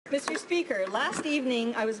Mr. Speaker, last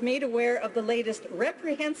evening I was made aware of the latest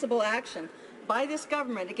reprehensible action by this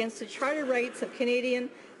government against the charter rights of Canadian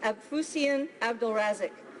Abousfian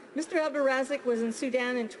Abdelrazik. Mr. Abdelrazik was in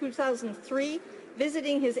Sudan in 2003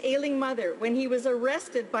 visiting his ailing mother when he was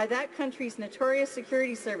arrested by that country's notorious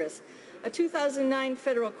security service. A 2009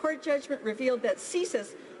 federal court judgment revealed that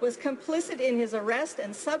CSIS was complicit in his arrest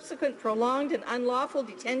and subsequent prolonged and unlawful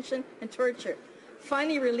detention and torture.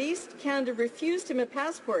 Finally released, Canada refused him a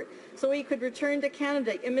passport so he could return to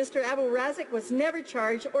Canada, and Mr. Abdelrazik was never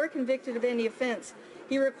charged or convicted of any offence.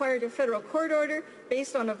 He required a federal court order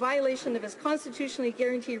based on a violation of his constitutionally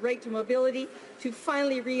guaranteed right to mobility to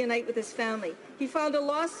finally reunite with his family. He filed a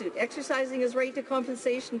lawsuit exercising his right to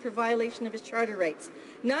compensation for violation of his charter rights.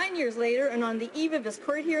 9 years later, and on the eve of his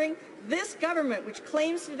court hearing, this government, which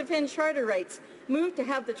claims to defend charter rights, moved to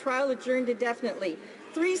have the trial adjourned indefinitely.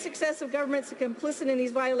 3 successive governments are complicit in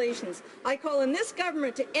these violations. I call on this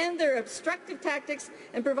government to end their obstructive tactics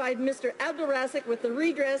and provide Mr. Abdelrazik with the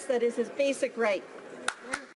redress that is his basic right.